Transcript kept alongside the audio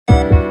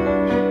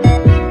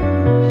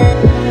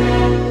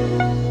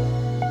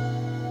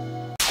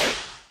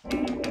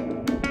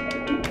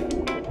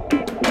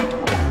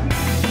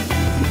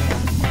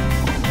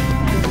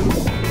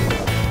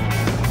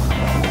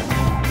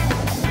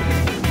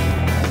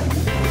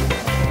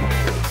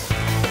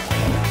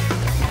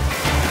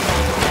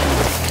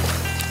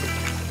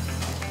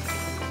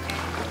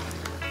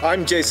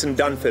I'm Jason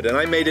Dunford, and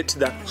I made it to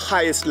the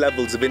highest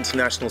levels of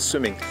international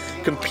swimming,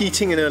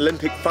 competing in an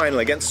Olympic final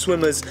against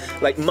swimmers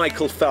like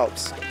Michael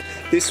Phelps.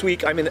 This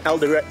week I'm in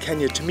Eldoret,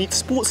 Kenya to meet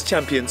sports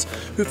champions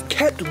who've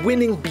kept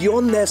winning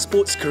beyond their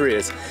sports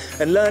careers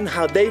and learn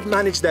how they've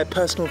managed their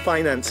personal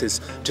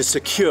finances to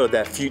secure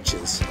their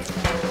futures.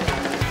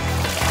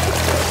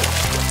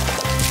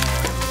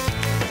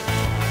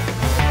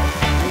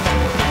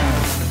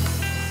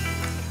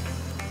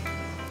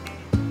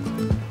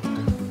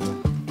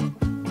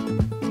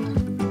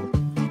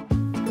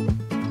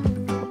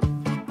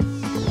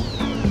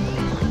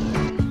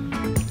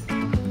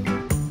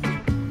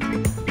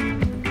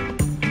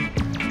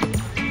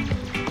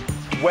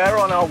 We're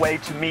on our way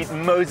to meet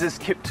Moses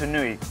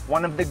Kiptanui,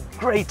 one of the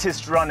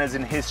greatest runners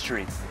in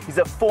history. He's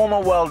a former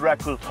world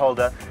record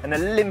holder, an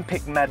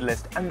Olympic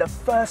medalist, and the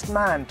first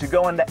man to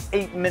go under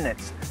 8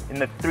 minutes in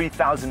the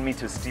 3,000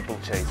 meter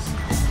steeplechase.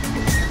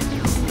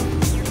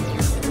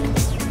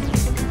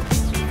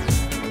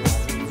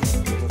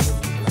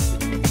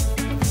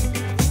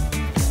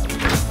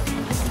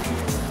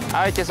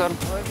 Hi Jason.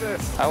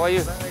 How are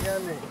you?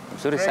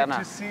 Great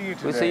to see you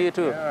today. We see you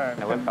too.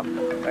 Yeah. Welcome.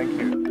 Thank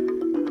you.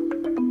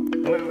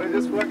 We're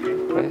just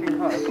working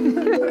hard.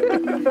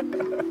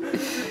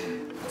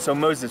 So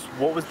Moses,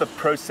 what was the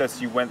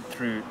process you went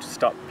through to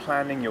start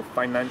planning your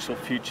financial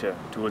future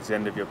towards the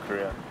end of your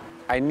career?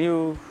 I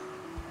knew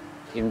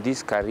in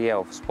this career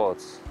of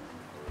sports,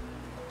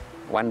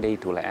 one day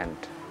it will end.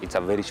 It's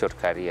a very short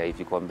career if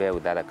you compare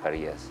with other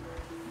careers.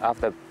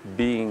 After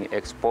being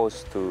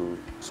exposed to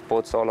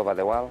sports all over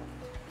the world,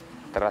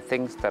 there are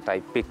things that I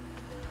picked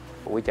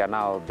which are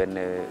now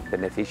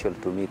beneficial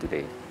to me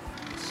today.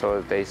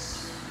 So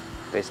there's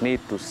need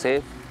to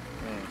save,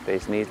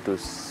 there's need to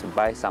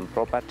buy some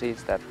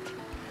properties that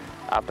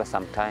after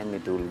some time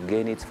it will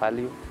gain its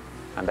value,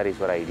 and that is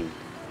what I did.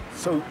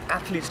 So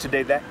athletes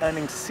today, they're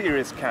earning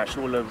serious cash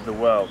all over the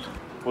world.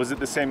 Was it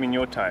the same in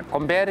your time?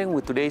 Comparing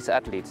with today's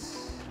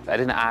athletes, I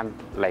didn't earn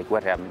like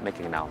what I'm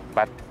making now,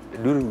 but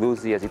during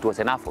those years it was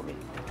enough for me.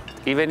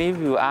 Even if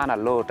you earn a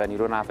lot and you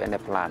don't have any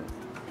plan,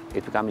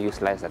 it becomes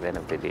useless at the end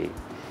of the day.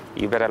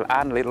 You better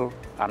earn little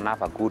and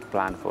have a good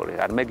plan for it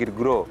and make it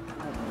grow.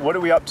 What are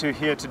we up to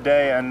here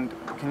today, and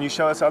can you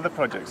show us other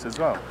projects as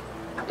well?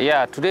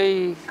 Yeah,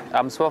 today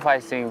I'm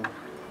supervising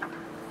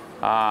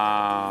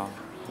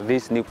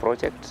this new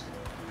project.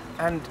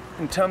 And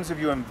in terms of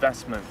your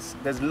investments,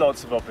 there's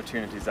lots of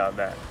opportunities out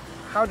there.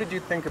 How did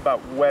you think about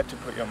where to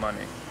put your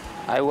money?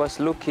 I was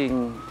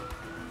looking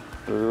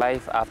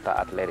life after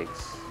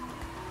athletics.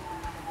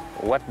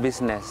 What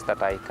business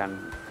that I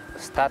can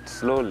start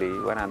slowly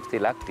when I'm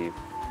still active,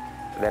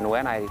 then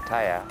when I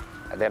retire,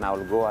 then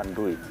I'll go and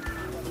do it.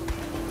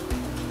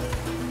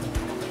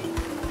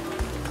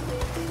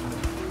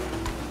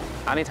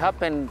 And it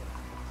happened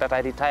that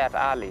I retired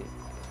early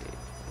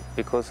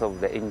because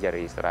of the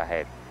injuries that I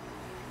had.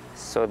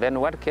 So then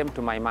what came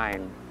to my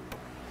mind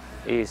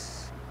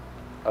is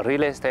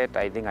real estate.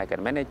 I think I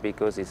can manage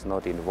because it's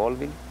not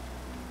involving.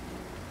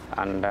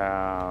 And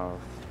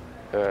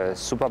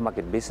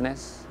supermarket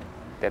business.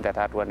 Then the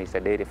third one is the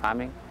dairy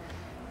farming.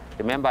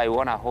 Remember, I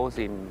won a horse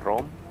in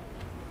Rome.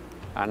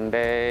 And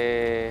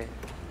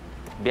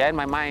behind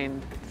my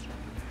mind,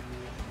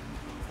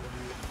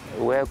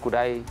 where could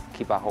I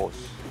keep a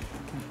horse?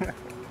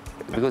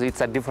 Because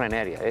it's a different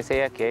area. They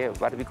say, okay,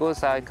 but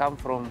because I come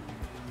from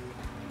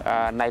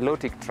a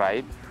Nilotic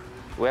tribe,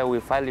 where we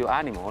value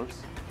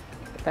animals,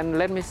 then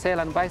let me sell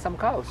and buy some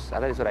cows.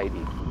 And that is what I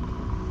did.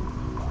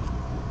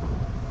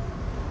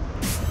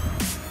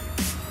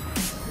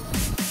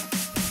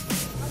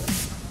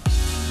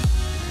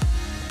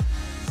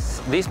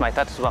 This is my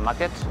third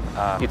supermarket.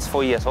 It's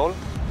 4 years old.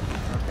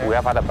 Okay. We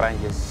have other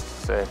branches,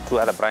 2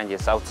 other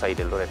branches outside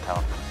Eldoret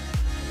town.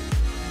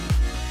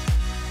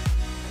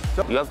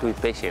 You have to be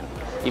patient.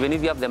 Even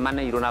if you have the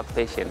money, you don't have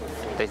patience.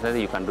 There's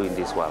nothing you can do in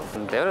this world.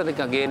 And the other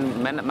thing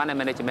again, money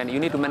management, you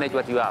need to manage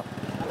what you have.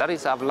 That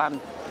is, I've learned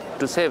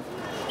to save.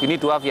 You need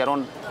to have your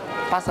own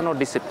personal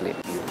discipline.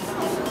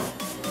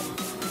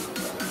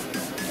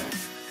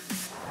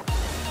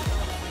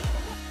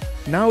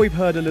 Now we've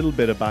heard a little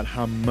bit about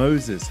how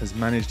Moses has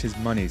managed his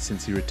money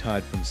since he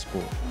retired from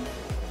sport.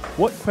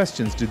 What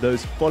questions do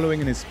those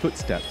following in his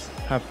footsteps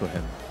have for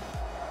him?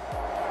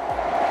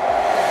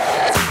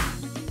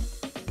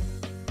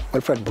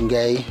 Wilfred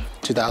Bungei,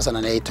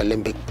 2008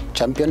 Olympic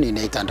champion in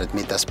 800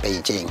 meters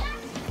Beijing.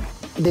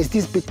 There's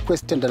this big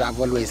question that I've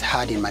always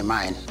had in my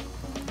mind.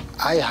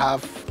 I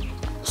have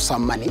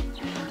some money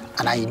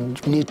and I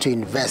need to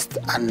invest,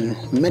 and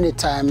many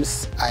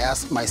times I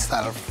ask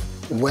myself,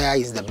 where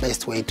is the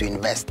best way to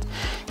invest?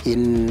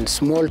 In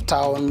small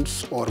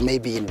towns or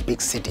maybe in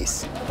big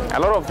cities? A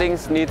lot of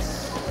things need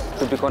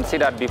to be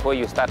considered before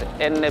you start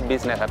any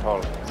business at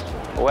all.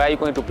 Where are you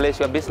going to place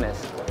your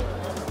business?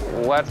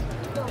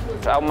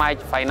 How much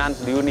finance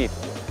do you need?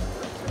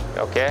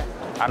 Okay?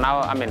 And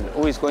now, I mean,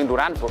 who is going to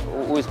run for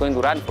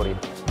it?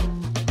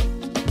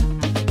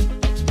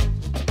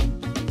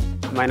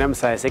 My name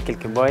is Ezekiel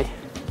Kemboi,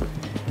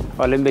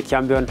 Olympic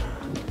champion,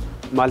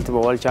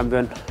 multiple world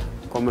champion,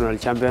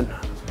 Commonwealth champion,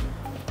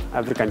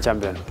 African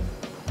champion.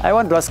 I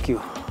want to ask you,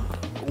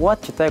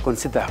 what should I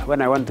consider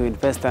when I want to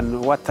invest, and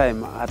at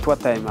what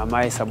time am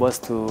I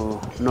supposed to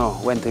know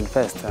when to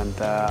invest, and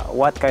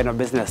what kind of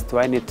business do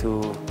I need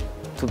to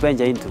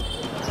venture into?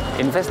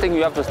 Investing,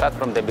 you have to start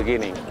from the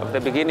beginning. From the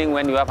beginning,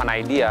 when you have an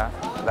idea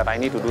that I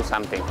need to do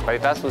something, but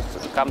it has to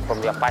come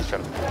from your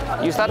passion.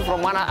 You start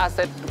from one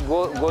asset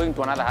going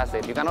to another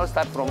asset. You cannot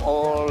start from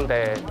all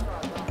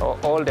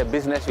the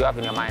business you have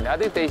in your mind. I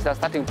think there is a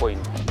starting point.